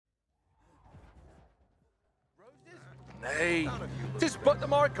Hey, just but the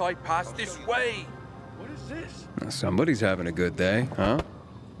mark I passed this way. What is this? Somebody's having a good day, huh?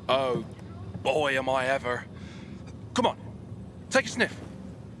 Oh, boy, am I ever. Come on, take a sniff.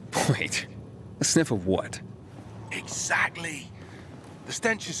 Wait, a sniff of what? Exactly. The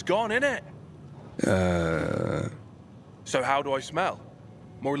stench is gone, innit? So how do I smell?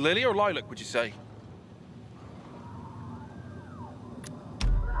 More lily or lilac, would you say?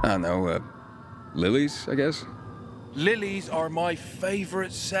 I don't know, lilies, I guess? Lilies are my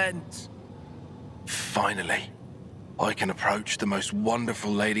favorite scent. Finally, I can approach the most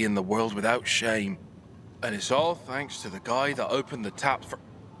wonderful lady in the world without shame. And it's all thanks to the guy that opened the taps for...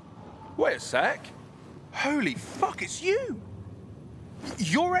 Wait a sec. Holy fuck, it's you!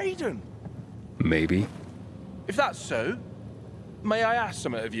 You're Aiden. Maybe. If that's so, may I ask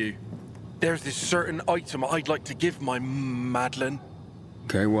something of you? There's this certain item I'd like to give my Madeline.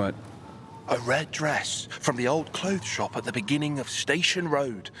 Okay, what? A red dress from the old clothes shop at the beginning of Station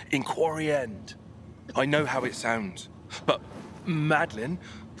Road in Quarry End. I know how it sounds, but Madeline,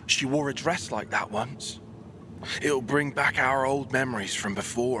 she wore a dress like that once. It'll bring back our old memories from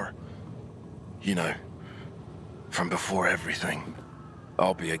before. You know, from before everything.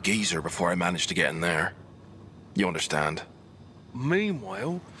 I'll be a geezer before I manage to get in there. You understand?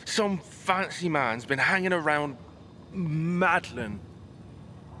 Meanwhile, some fancy man's been hanging around Madeline.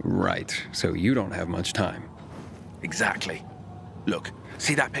 Right, so you don't have much time. Exactly. Look,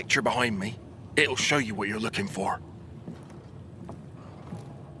 see that picture behind me? It'll show you what you're looking for.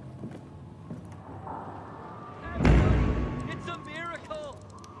 It's a miracle!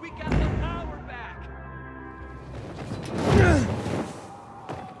 We got the power back!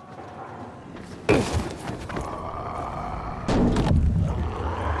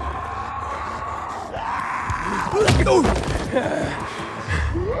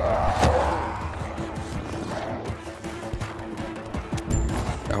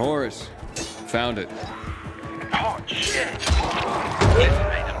 A horse. Found it. Hot shit. Listen,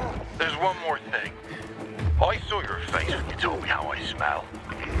 Aiden, there's one more thing. I saw your face when you told me how I smell.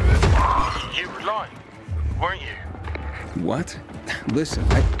 You were lying, weren't you? What? Listen,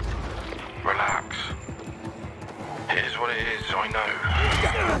 Relax. It is what it is, I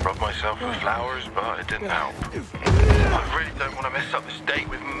know. Rubbed myself with flowers, but it didn't help. I really don't want to mess up this date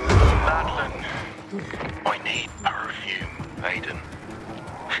with Madeline. I need perfume, Aiden.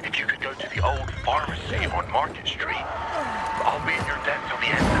 If you could go to the old pharmacy on Market Street, I'll be in your debt till the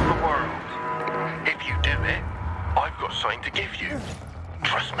end of the world. If you do it, I've got something to give you.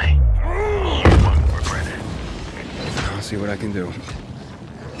 Trust me, you won't regret it. I'll see what I can do.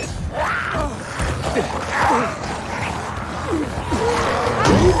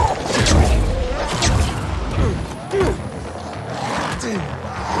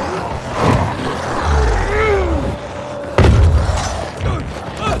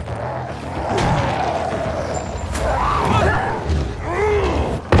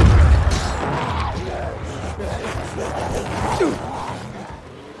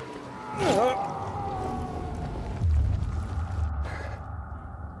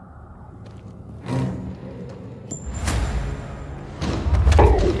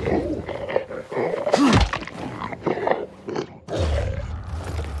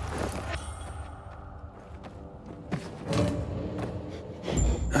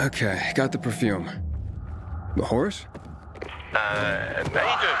 Okay, got the perfume. The horse?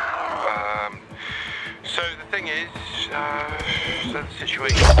 Aiden. So the thing is, so the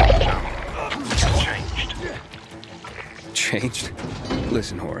situation changed. Changed?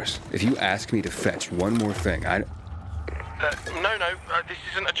 Listen, Horace, if you ask me to fetch one more thing, No, this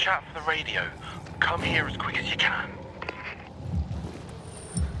isn't a chat for the radio. Come here as quick as you can.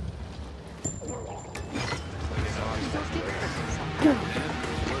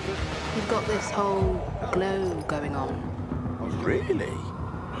 You've got this whole glow going on. Really?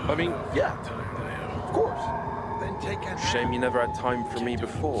 I mean, yeah, of course. Shame you never had time for me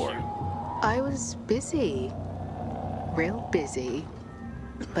before. I was busy. Real busy.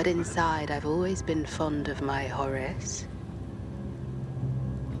 But inside, I've always been fond of my Horace.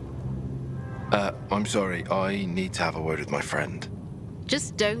 I'm sorry. I need to have a word with my friend.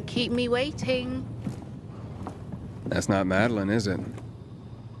 Just don't keep me waiting. that's not Madeline, is it?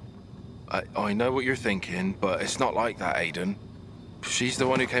 I know what you're thinking, but it's not like that, Aiden. She's the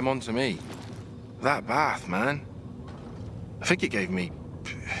one who came on to me. That bath, man. I think it gave me...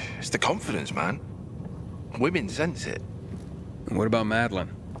 It's the confidence, man. Women sense it. And what about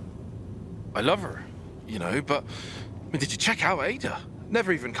Madeline? I love her, you know, but... I mean, did you check out Ada?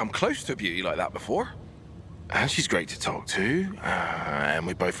 Never even come close to a beauty like that before. And she's great to talk to, and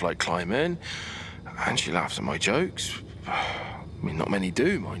we both like climbing, and she laughs at my jokes. I mean, not many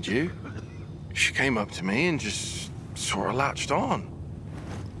do, mind you. She came up to me and just sort of latched on.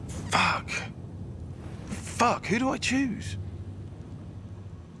 Fuck, who do I choose?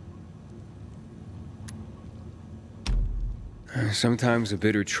 Sometimes a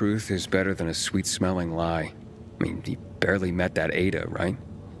bitter truth is better than a sweet-smelling lie. I mean, he barely met that Ada, right?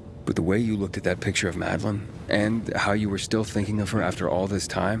 But the way you looked at that picture of Madeline, and how you were still thinking of her after all this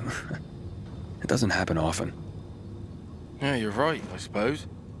time, it doesn't happen often. Yeah, you're right, I suppose.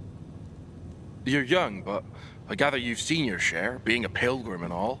 You're young, but I gather you've seen your share, being a pilgrim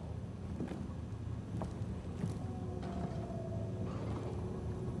and all.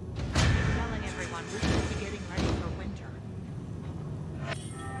 Telling everyone we're